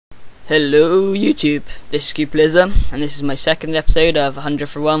Hello YouTube, this is Epidose, and this is my second episode of 100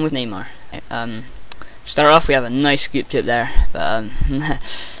 for 1 with Neymar. Start off, we have a nice scoop tip there, but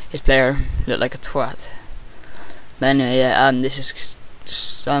his player looked like a twat. But anyway, yeah, this is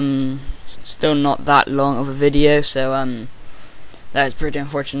still not that long of a video, so that is pretty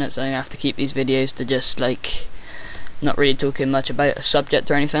unfortunate, so I'm going to have to keep these videos to just like not really talking much about a subject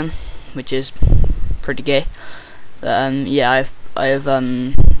or anything, which is pretty gay. But yeah, I've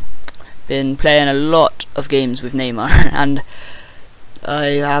been playing a lot of games with Neymar, and I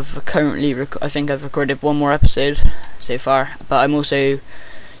have currently I think I've recorded one more episode so far, but I'm also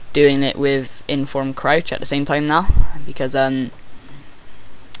doing it with Inform Crouch at the same time now, because I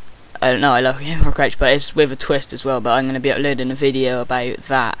don't know, I love Inform Crouch, but it's with a twist as well. But I'm going to be uploading a video about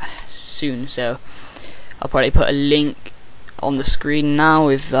that soon, so I'll probably put a link on the screen now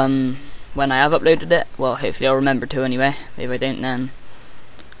with when I have uploaded it. Well, hopefully I'll remember to anyway. If I don't, then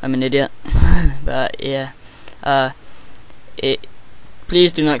I'm an idiot. But yeah,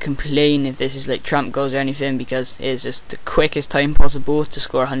 please do not complain if this is like tramp goals or anything, because it is just the quickest time possible to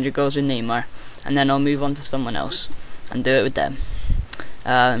score 100 goals with Neymar, and then I'll move on to someone else and do it with them.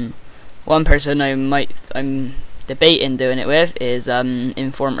 One person I'm debating doing it with is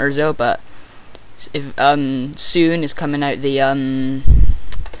Inform Urzo, but if soon is coming out the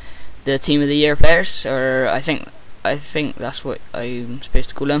Team of the Year players, or I think that's what I'm supposed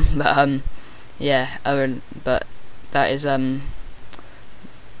to call them. But yeah, but that is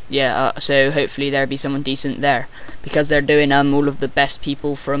yeah. So hopefully there'll be someone decent there, because they're doing all of the best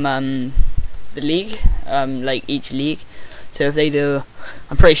people from the league, like each league. So if they do,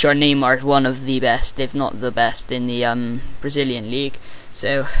 I'm pretty sure Neymar is one of the best, if not the best, in the Brazilian league.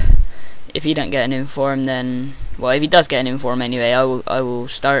 So if he don't get an inform, then, well, if he does get an inform anyway, I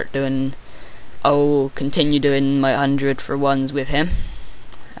will continue doing my 100 for 1s with him.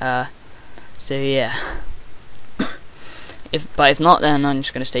 So yeah. If not, then I'm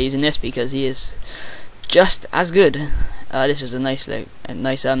just gonna stay using this, because he is just as good. This is a nice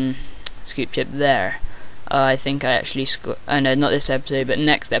scoop chip there. I think I actually score. No, not this episode, but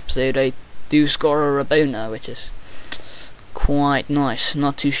next episode I do score a Rabona, which is quite nice,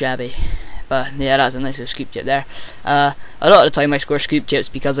 not too shabby. But yeah, that's a nice little scoop chip there. A lot of the time I score scoop chips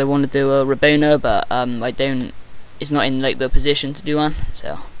because I want to do a Rabona, but I don't. It's not in like the position to do one,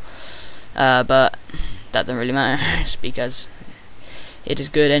 so. But that doesn't really matter, because it is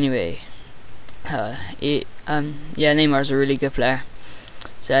good anyway. Yeah, Neymar's a really good player.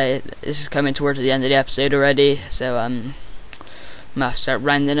 So this is coming towards the end of the episode already, so I'm gonna have to start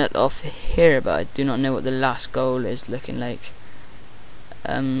rounding it off here, but I do not know what the last goal is looking like.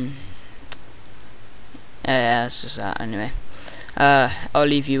 Yeah, it's just that anyway. I'll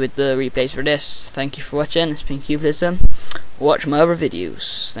leave you with the replays for this. Thank you for watching. It's been Epidose. Watch my other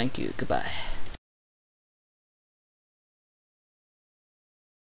videos. Thank you. Goodbye.